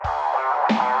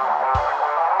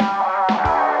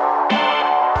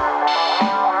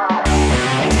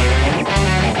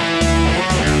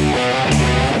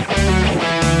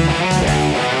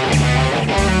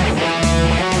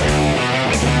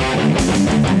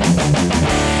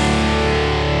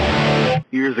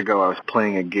Years ago, I was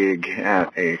playing a gig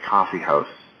at a coffee house,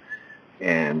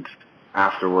 and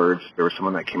afterwards, there was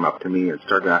someone that came up to me and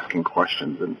started asking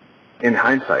questions. And in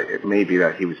hindsight, it may be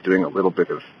that he was doing a little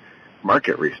bit of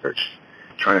market research,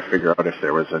 trying to figure out if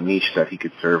there was a niche that he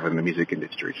could serve in the music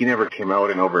industry. He never came out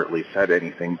and overtly said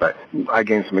anything, but I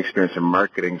gained some experience in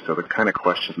marketing, so the kind of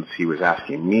questions he was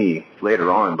asking me later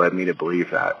on led me to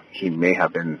believe that he may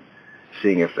have been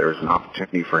seeing if there was an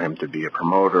opportunity for him to be a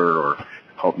promoter or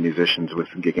help musicians with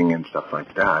gigging and stuff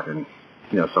like that. And,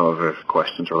 some of his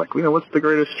questions were like, what's the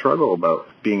greatest struggle about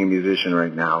being a musician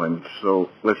right now? And so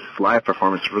with live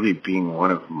performance really being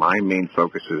one of my main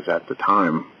focuses at the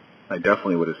time, I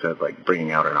definitely would have said,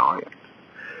 bringing out an audience.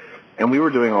 And we were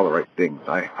doing all the right things.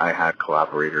 I had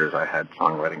collaborators, I had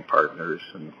songwriting partners,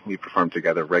 and we performed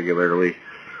together regularly.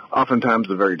 Oftentimes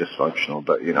very dysfunctional,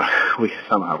 but, we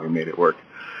made it work.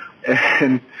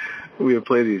 And we would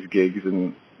play these gigs,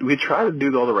 and we try to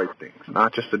do all the right things,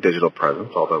 not just the digital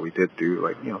presence, although we did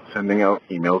do, sending out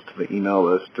emails to the email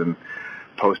list and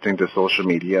posting to social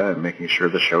media and making sure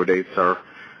the show dates are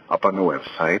up on the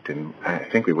website. And I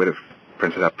think we would have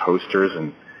printed out posters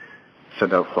and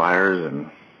sent out flyers and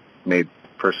made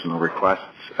personal requests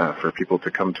for people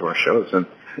to come to our shows. And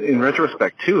in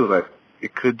retrospect, too, that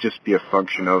it could just be a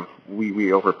function of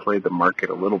we overplayed the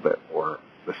market a little bit, or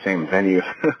the same venue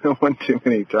one too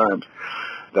many times.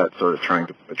 That sort of trying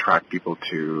to attract people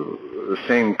to the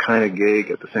same kind of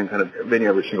gig at the same kind of venue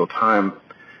every single time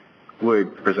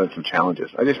would present some challenges.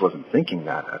 I just wasn't thinking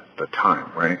that at the time,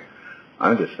 right?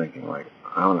 I'm just thinking, I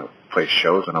want to play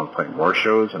shows, and I want to play more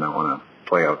shows, and I want to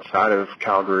play outside of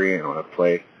Calgary, and I want to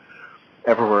play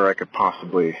everywhere I could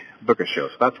possibly book a show.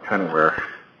 So that's kind of where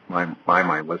my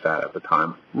mind was at the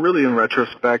time. Really, in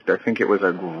retrospect, I think it was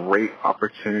a great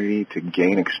opportunity to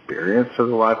gain experience as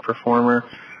a live performer.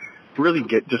 Really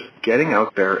getting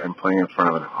out there and playing in front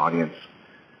of an audience,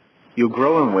 you'll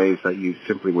grow in ways that you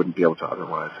simply wouldn't be able to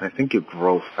otherwise. And I think you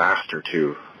grow faster,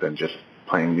 too, than just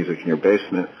playing music in your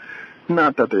basement.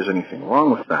 Not that there's anything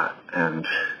wrong with that, and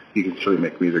you can certainly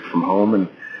make music from home and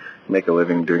make a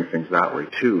living doing things that way,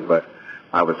 too, but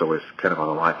I was always kind of on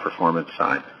the live performance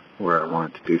side, where I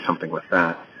wanted to do something with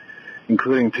that,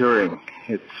 including touring.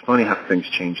 It's funny how things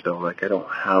change, though. I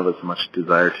don't have as much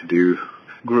desire to do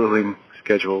grueling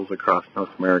schedules across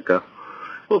North America.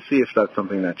 We'll see if that's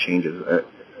something that changes.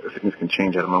 Things can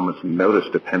change at a moment's notice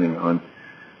depending on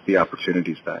the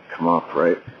opportunities that come up,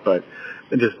 right? But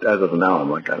just as of now,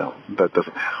 I'm that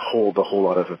doesn't hold a whole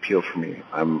lot of appeal for me.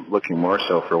 I'm looking more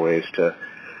so for ways to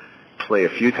play a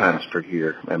few times per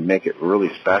year and make it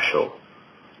really special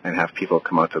and have people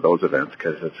come out to those events,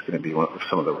 because it's going to be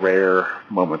some of the rare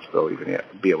moments they'll even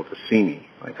be able to see me.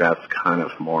 That's kind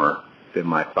of more been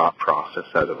my thought process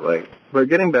as of late. But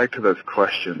getting back to those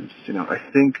questions, I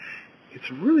think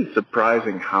it's really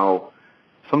surprising how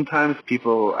sometimes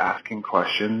people asking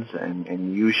questions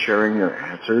and you sharing your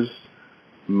answers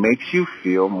makes you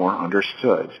feel more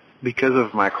understood. Because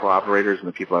of my collaborators and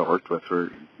the people I worked with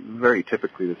were very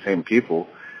typically the same people,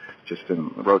 just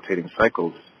in rotating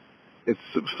cycles, it's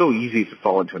so easy to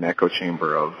fall into an echo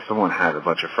chamber of someone had a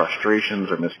bunch of frustrations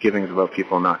or misgivings about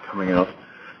people not coming out.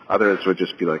 Others would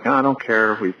just be like, I don't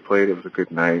care, we played, it was a good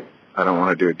night, I don't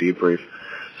want to do a debrief.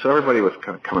 So everybody was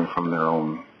kind of coming from their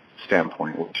own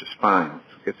standpoint, which is fine.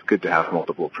 It's good to have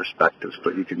multiple perspectives,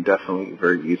 but you can definitely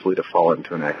very easily to fall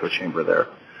into an echo chamber there.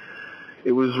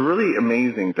 It was really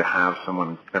amazing to have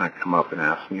someone kind of come up and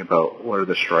ask me about what are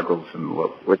the struggles and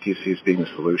what do you see as being the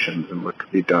solutions and what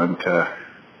could be done to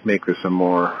make this a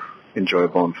more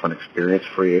enjoyable and fun experience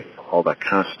for you, all that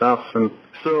kind of stuff. And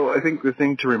so I think the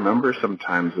thing to remember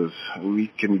sometimes is we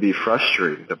can be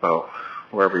frustrated about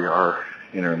where we are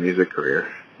in our music career,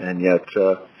 and yet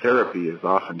therapy is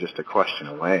often just a question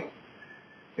away.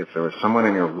 If there was someone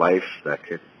in your life that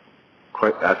could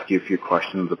ask you a few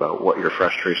questions about what your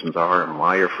frustrations are and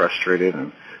why you're frustrated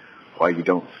and why you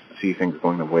don't see things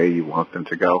going the way you want them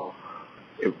to go,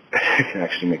 it can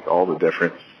actually make all the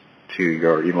difference to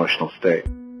your emotional state.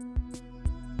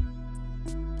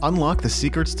 Unlock the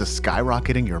secrets to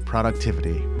skyrocketing your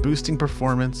productivity, boosting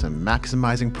performance, and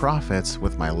maximizing profits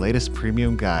with my latest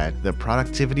premium guide, the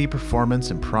Productivity,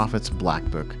 Performance, and Profits Black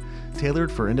Book.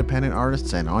 Tailored for independent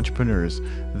artists and entrepreneurs,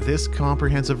 this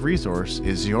comprehensive resource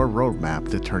is your roadmap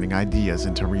to turning ideas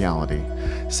into reality.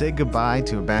 Say goodbye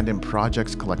to abandoned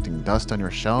projects collecting dust on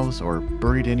your shelves or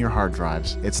buried in your hard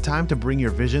drives. It's time to bring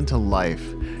your vision to life.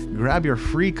 Grab your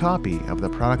free copy of the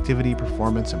Productivity,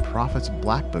 Performance, and Profits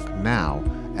Black Book now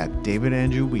at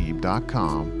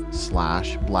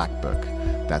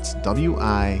davidandrewweeb.com/blackbook. That's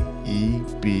WIEBE.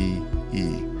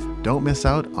 Don't miss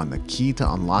out on the key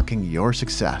to unlocking your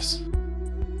success.